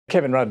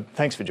Kevin Rudd,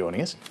 thanks for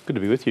joining us. Good to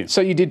be with you. So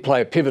you did play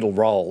a pivotal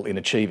role in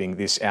achieving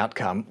this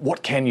outcome.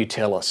 What can you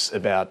tell us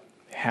about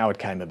how it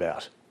came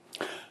about?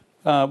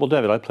 Well,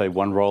 David, I played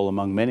one role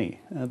among many.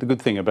 The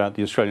good thing about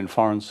the Australian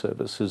Foreign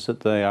Service is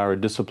that they are a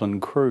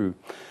disciplined crew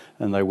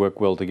and they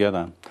work well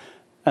together.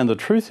 And the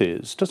truth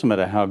is, it doesn't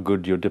matter how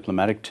good your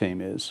diplomatic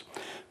team is,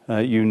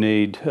 you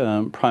need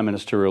prime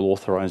ministerial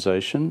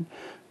authorisation,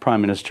 prime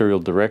ministerial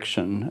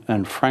direction,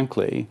 and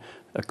frankly,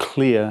 a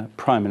clear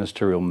prime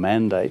ministerial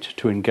mandate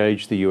to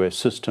engage the US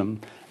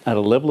system at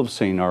a level of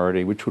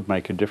seniority which would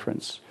make a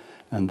difference.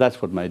 And that's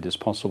what made this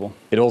possible.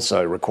 It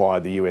also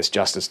required the US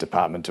Justice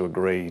Department to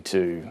agree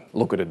to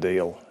look at a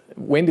deal.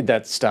 When did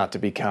that start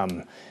to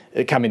come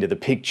into the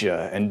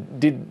picture, and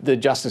did the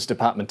Justice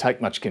Department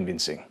take much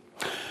convincing?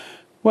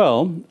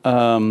 Well,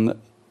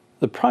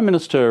 the Prime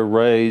Minister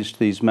raised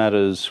these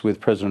matters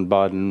with President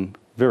Biden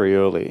very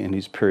early in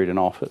his period in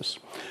office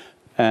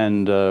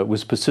and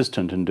was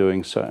persistent in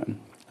doing so.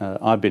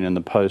 I've been in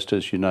the post,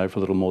 as you know, for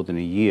a little more than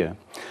a year.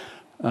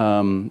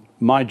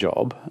 My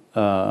job,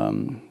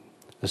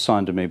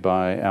 assigned to me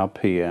by our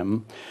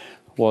PM,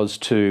 was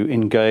to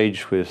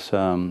engage with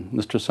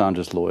Mr.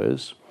 Assange's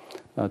lawyers,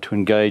 to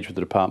engage with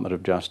the Department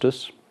of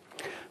Justice,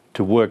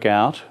 to work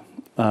out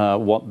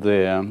what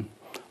their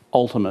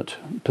ultimate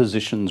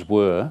positions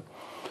were,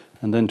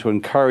 and then to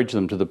encourage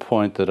them to the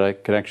point that I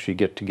could actually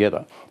get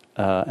together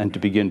and to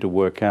begin to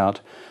work out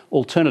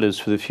alternatives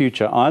for the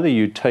future. Either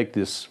you take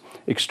this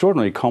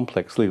extraordinarily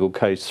complex legal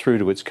case through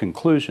to its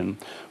conclusion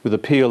with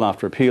appeal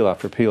after appeal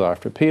after appeal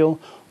after appeal,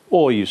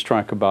 or you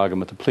strike a bargain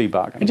with a plea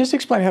bargain. And just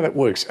explain how that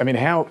works. I mean,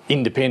 how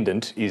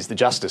independent is the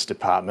Justice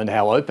Department?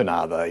 How open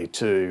are they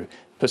to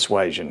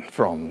persuasion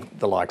from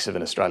the likes of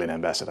an Australian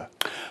ambassador?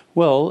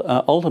 Well,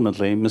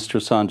 ultimately, Mr.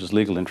 Assange's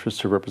legal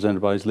interests are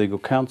represented by his legal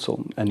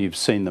counsel, and you've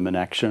seen them in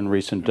action in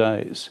recent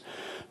days.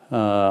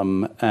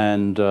 So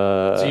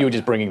you were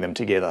just bringing them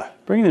together?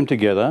 Bringing them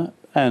together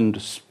and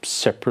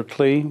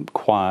separately,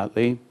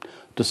 quietly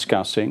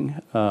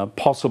discussing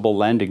possible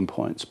landing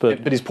points.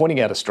 But is pointing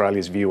out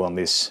Australia's view on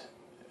this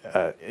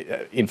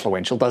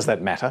influential? Does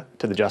that matter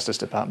to the Justice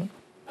Department?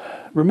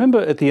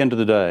 Remember, at the end of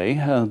the day,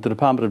 the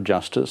Department of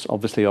Justice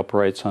obviously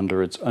operates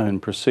under its own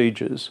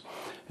procedures.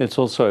 It's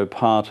also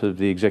part of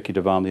the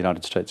executive arm of the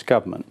United States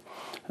government,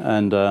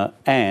 and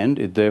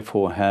it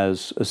therefore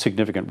has a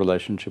significant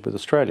relationship with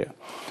Australia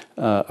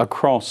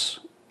across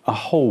a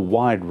whole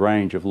wide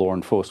range of law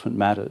enforcement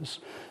matters,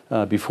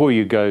 before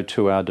you go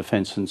to our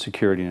defence and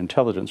security and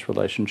intelligence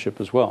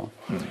relationship as well.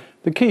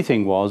 The key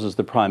thing was, as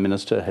the Prime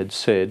Minister had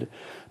said,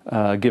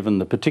 given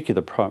the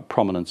particular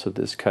prominence of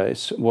this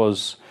case,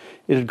 was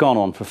it had gone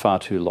on for far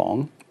too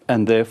long,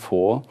 and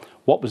therefore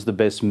what was the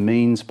best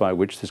means by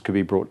which this could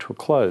be brought to a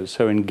close?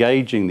 So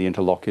engaging the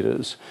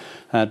interlocutors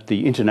at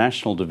the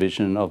international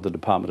division of the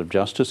Department of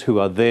Justice, who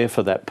are there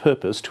for that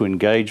purpose, to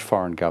engage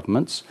foreign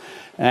governments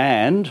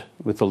and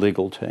with the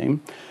legal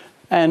team,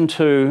 and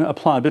to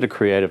apply a bit of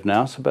creative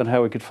nous about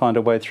how we could find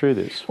a way through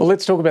this. Well,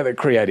 let's talk about the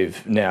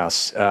creative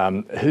nous.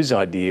 Whose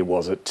idea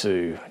was it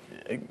to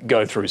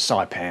go through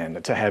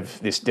Saipan, to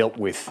have this dealt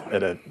with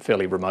at a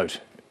fairly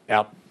remote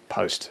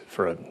outpost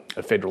for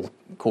a federal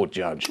court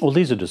judge? Well,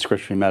 these are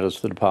discretionary matters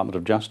for the Department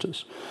of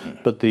Justice.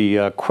 But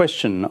the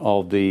question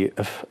of the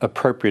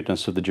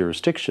appropriateness of the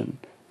jurisdiction,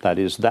 that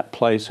is, that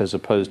place as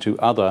opposed to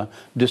other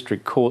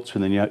district courts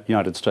within the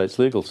United States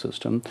legal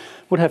system,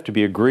 would have to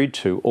be agreed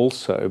to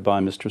also by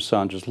Mr.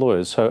 Assange's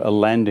lawyers. So a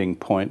landing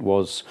point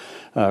was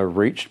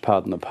reached,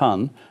 pardon the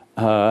pun.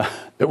 But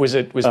was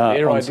it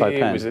their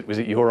idea? Was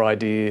it your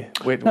idea?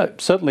 No,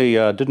 it certainly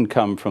didn't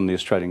come from the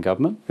Australian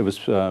government. It was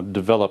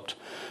developed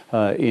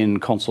in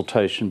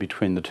consultation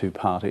between the two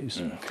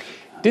parties.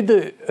 Did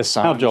the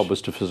Assange... Our job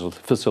was to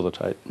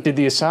facilitate. Did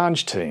the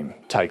Assange team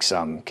take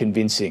some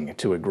convincing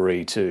to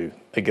agree to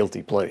a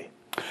guilty plea?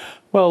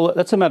 Well,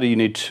 that's a matter you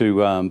need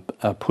to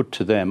put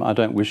to them. I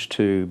don't wish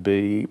to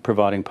be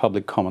providing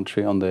public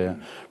commentary on their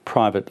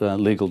private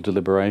legal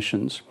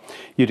deliberations.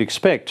 You'd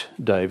expect,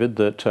 David,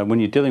 that when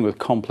you're dealing with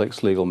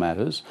complex legal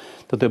matters,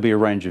 that there'll be a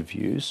range of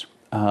views.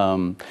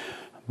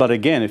 But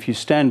again, if you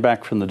stand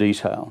back from the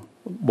detail,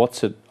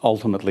 what's it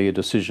ultimately a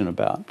decision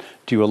about?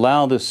 Do you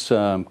allow this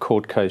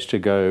court case to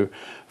go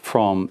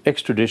from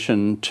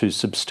extradition to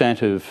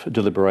substantive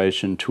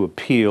deliberation to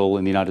appeal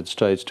in the United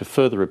States, to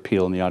further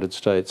appeal in the United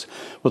States,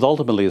 with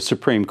ultimately a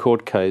Supreme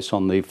Court case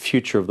on the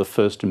future of the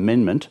First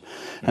Amendment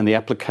and the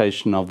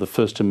application of the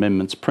First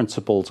Amendment's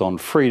principles on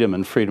freedom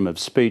and freedom of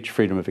speech,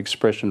 freedom of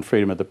expression,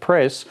 freedom of the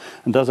press?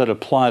 And does that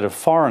apply to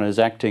foreigners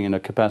acting in a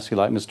capacity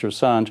like Mr.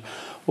 Assange,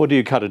 or do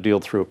you cut a deal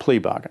through a plea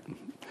bargain?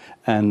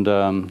 And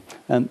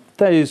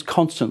that is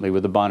constantly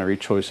with the binary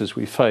choices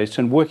we face,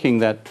 and working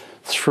that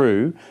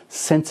through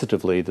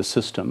sensitively the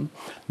system,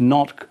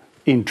 not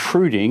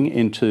intruding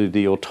into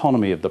the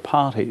autonomy of the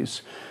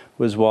parties,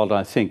 was what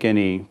I think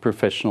any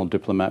professional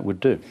diplomat would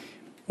do.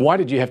 Why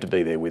did you have to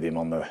be there with him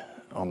on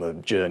the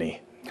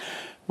journey?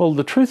 Well,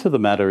 the truth of the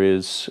matter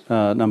is,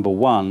 number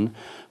one,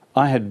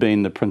 I had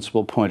been the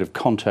principal point of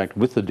contact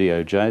with the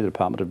DOJ, the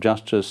Department of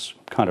Justice,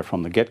 kind of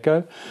from the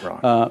get-go,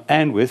 Right.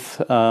 and with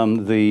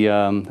and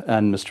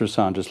Mr.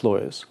 Assange's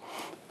lawyers.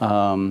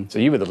 So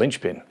you were the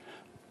linchpin.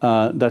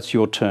 That's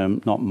your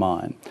term, not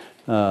mine.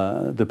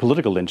 The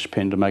political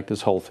linchpin to make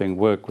this whole thing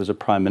work was a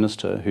Prime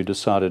Minister who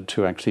decided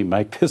to actually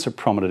make this a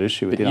prominent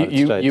issue with the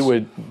United States. You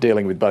were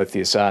dealing with both the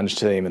Assange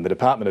team and the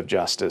Department of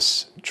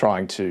Justice,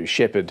 trying to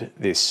shepherd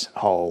this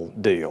whole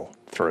deal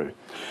through.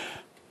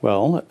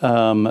 Well,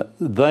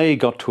 they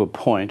got to a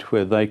point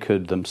where they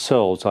could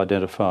themselves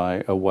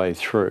identify a way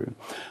through.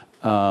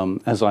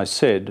 As I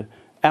said,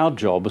 our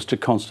job was to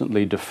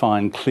constantly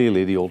define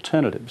clearly the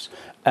alternatives.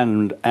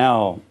 And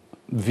our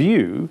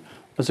view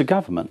as a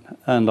government,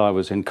 and I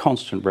was in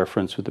constant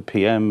reference with the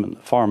PM and the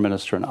Foreign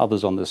Minister and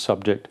others on this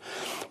subject,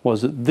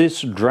 was that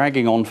this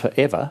dragging on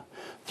forever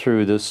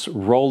through this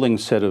rolling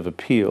set of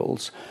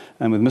appeals,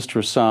 and with Mr.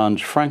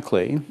 Assange,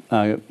 frankly,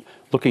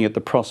 looking at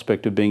the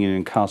prospect of being in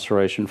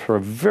incarceration for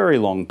a very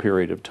long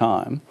period of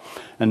time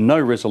and no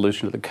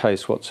resolution of the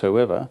case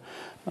whatsoever,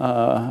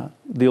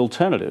 the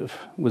alternative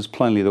was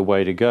plainly the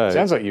way to go.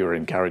 Sounds like you were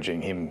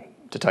encouraging him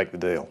to take the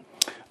deal.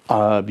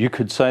 You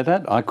could say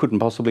that. I couldn't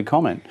possibly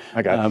comment.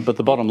 Okay. But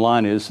the bottom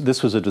line is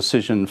this was a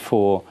decision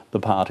for the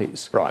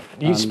parties. Right.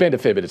 You spent a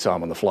fair bit of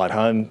time on the flight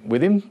home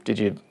with him. Did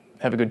you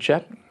have a good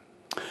chat?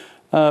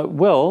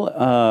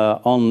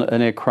 On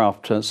an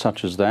aircraft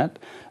such as that,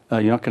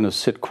 you're not going to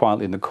sit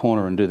quietly in the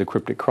corner and do the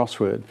cryptic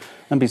crossword.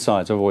 And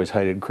besides, I've always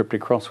hated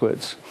cryptic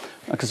crosswords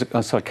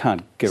because I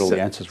can't get all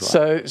the answers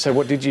right. So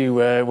what did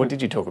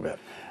you talk about?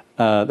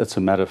 That's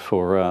a matter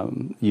for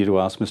you to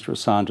ask Mr.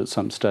 Assange at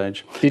some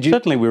stage. Did you?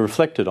 Certainly we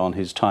reflected on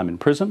his time in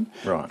prison.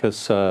 Right.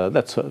 Because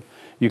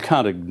you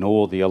can't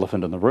ignore the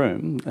elephant in the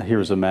room. Here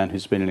is a man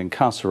who's been in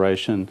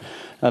incarceration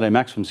at a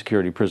maximum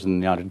security prison in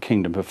the United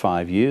Kingdom for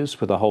 5 years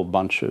with a whole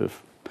bunch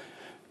of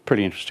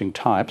pretty interesting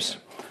types.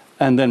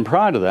 And then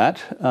prior to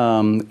that,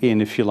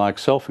 in, if you like,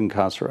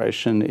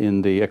 self-incarceration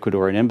in the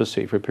Ecuadorian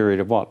embassy for a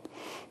period of what?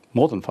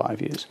 More than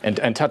 5 years.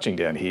 And touching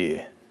down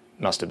here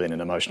must have been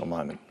an emotional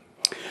moment.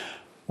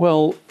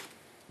 Well,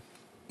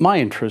 my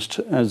interest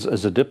as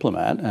a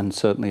diplomat, and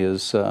certainly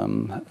as the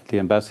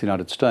ambassador of the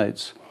United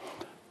States,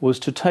 was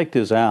to take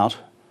this out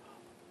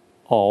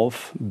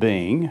of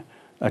being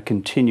a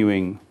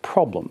continuing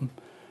problem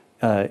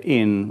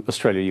in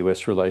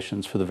Australia-US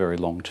relations for the very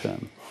long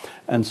term.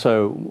 And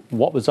so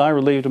what was I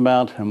relieved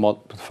about and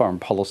what the foreign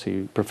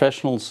policy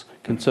professionals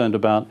concerned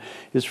about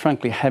is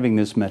frankly having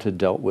this matter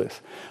dealt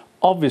with.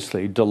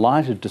 Obviously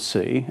delighted to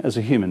see, as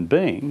a human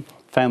being,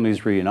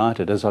 families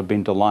reunited, as I've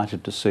been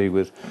delighted to see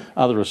with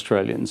other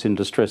Australians in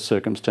distressed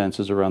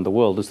circumstances around the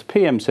world. As the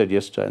PM said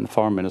yesterday, and the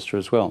Foreign Minister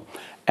as well,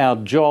 our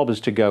job is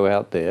to go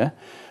out there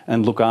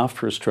and look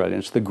after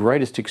Australians to the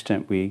greatest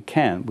extent we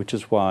can, which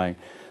is why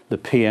the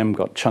PM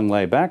got Chung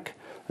Lei back.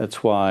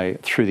 That's why,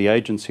 through the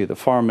agency of the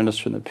Foreign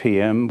Minister and the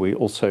PM, we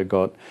also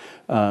got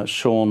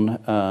Sean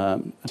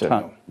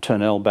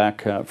Turnell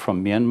back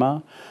from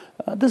Myanmar.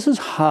 This is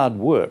hard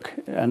work,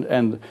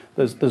 and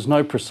there's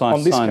no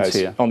precise science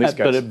here.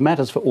 But it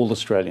matters for all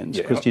Australians,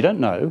 because you don't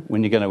know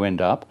when you're going to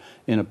end up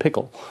in a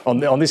pickle.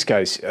 On this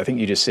case, I think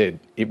you just said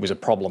it was a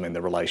problem in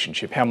the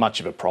relationship. How much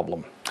of a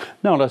problem?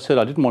 No, and I said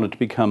I didn't want it to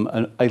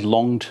become a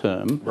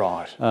long-term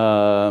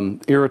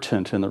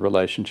irritant in the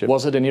relationship.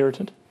 Was it an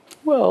irritant?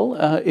 Well,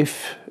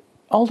 if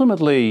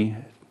ultimately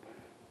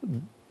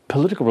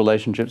political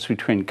relationships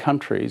between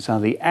countries are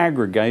the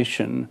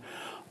aggregation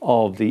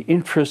of the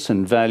interests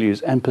and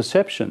values and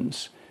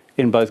perceptions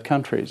in both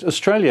countries.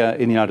 Australia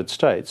in the United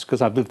States,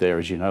 because I've lived there,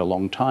 as you know, a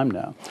long time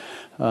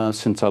now,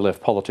 since I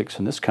left politics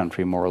in this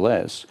country, more or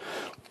less,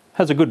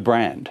 has a good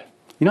brand.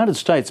 The United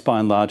States, by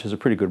and large, has a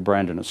pretty good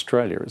brand in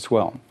Australia as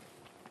well.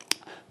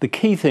 The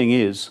key thing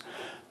is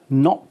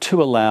not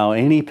to allow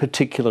any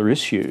particular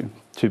issue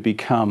to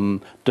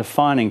become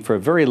defining for a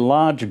very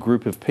large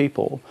group of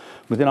people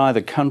within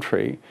either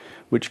country,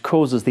 which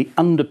causes the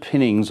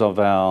underpinnings of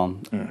our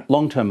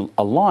long-term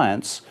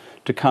alliance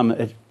to come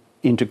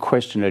into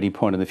question at any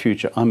point in the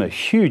future. I'm a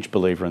huge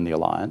believer in the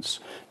alliance.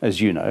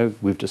 As you know,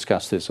 we've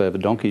discussed this over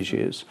donkey's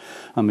years.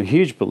 I'm a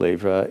huge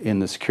believer in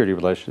the security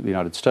relationship with the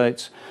United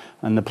States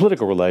and the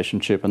political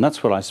relationship, and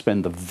that's what I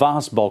spend the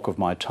vast bulk of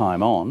my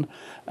time on.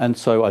 And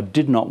so I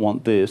did not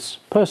want this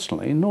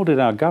personally, nor did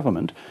our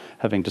government,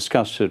 having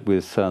discussed it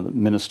with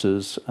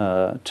ministers,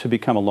 to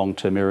become a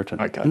long-term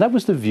irritant. Okay. And that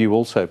was the view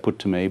also put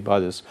to me by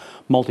this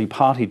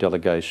multi-party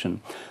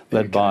delegation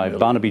led by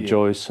Barnaby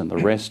Joyce and the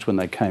rest when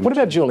they came. What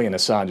about Julian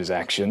Assange's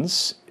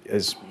actions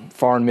as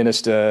Foreign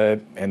Minister,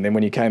 and then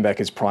when you came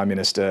back as Prime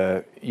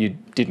Minister, you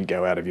didn't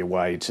go out of your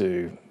way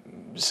to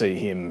see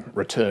him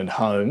return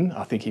home?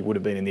 I think he would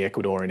have been in the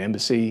Ecuadorian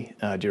embassy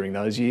during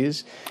those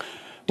years.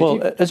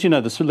 Well, as you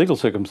know, the legal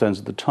circumstance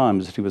at the time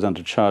is that he was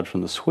under charge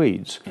from the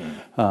Swedes,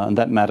 and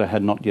that matter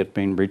had not yet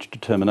been reached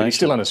determination. But he's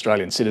still an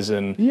Australian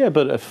citizen. Yeah,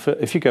 but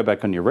if you go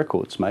back on your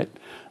records, mate,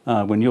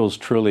 when yours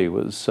truly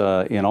was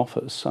in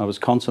office, I was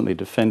constantly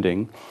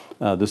defending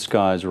this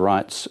guy's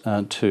rights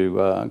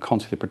to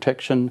consular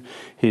protection.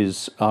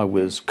 I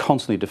was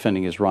constantly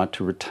defending his right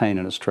to retain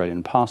an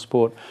Australian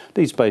passport,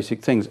 these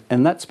basic things.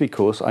 And that's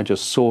because I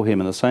just saw him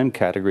in the same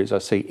category as I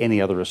see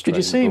any other Australian.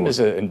 Did you see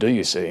him and do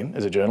you see him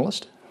as a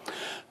journalist?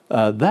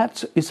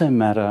 That is a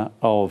matter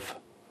of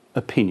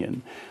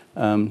opinion.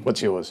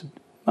 What's yours?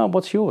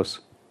 What's yours?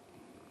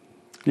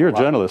 You're a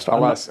journalist.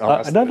 I'll ask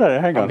no,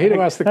 hang on. I'm here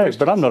to ask the questions.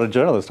 But I'm not a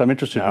journalist. I'm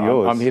interested in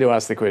yours. I'm here to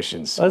ask the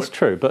questions. That's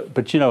true.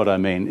 But you know what I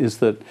mean, is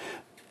that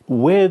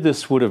where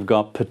this would have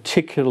got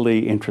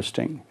particularly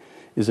interesting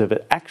is if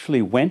it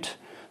actually went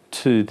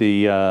to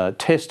the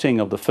testing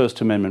of the First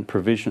Amendment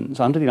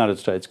provisions under the United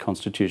States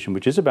Constitution,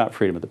 which is about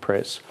freedom of the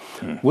press.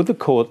 Would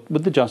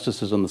the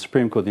justices on the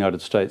Supreme Court of the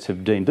United States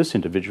have deemed this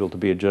individual to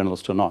be a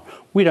journalist or not?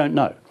 We don't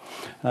know.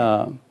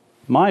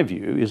 My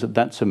view is that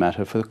that's a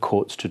matter for the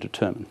courts to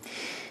determine.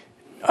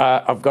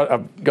 I've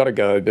got to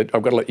go, but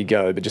I've got to let you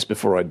go. But just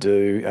before I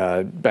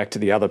do, back to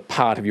the other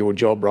part of your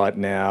job right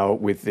now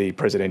with the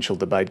presidential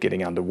debate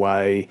getting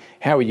underway.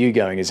 How are you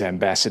going as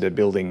ambassador,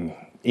 building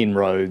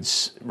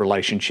inroads,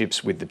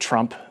 relationships with the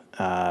Trump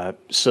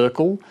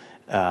circle?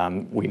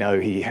 We know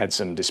he had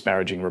some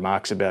disparaging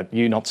remarks about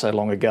you not so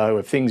long ago.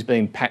 Have things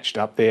been patched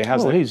up there?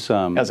 How's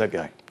that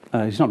going?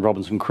 He's not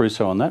Robinson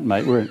Crusoe on that,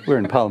 mate. We're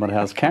in Parliament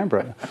House,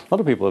 Canberra. A lot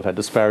of people have had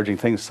disparaging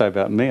things to say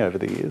about me over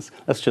the years.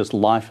 That's just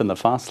life in the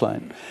fast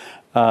lane.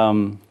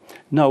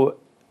 No,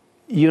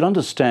 you'd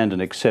understand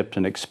and accept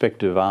and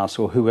expect of us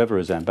or whoever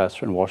is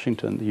ambassador in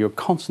Washington, you're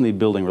constantly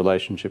building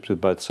relationships with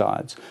both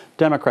sides,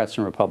 Democrats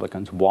and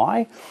Republicans.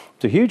 Why?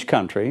 It's a huge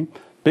country,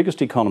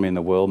 biggest economy in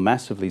the world,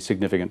 massively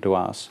significant to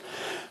us.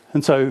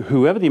 And so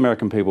whoever the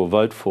American people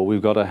vote for,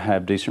 we've got to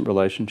have decent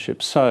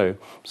relationships. So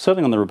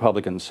certainly on the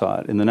Republican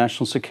side, in the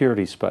national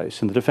security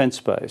space, in the defence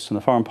space, in the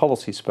foreign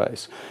policy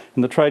space,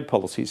 in the trade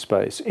policy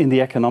space, in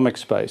the economic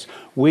space,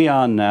 we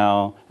are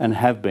now, and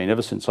have been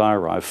ever since I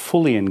arrived,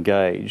 fully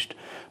engaged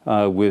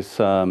with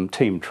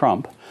Team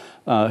Trump,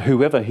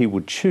 whoever he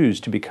would choose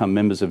to become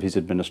members of his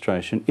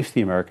administration if the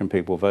American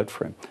people vote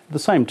for him. At the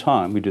same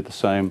time, we do the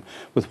same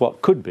with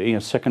what could be a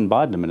second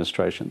Biden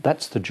administration.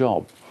 That's the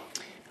job.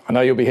 I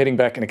know you'll be heading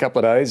back in a couple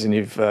of days and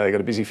you've got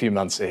a busy few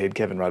months ahead.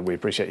 Kevin Rudd, we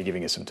appreciate you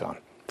giving us some time.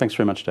 Thanks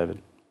very much, David.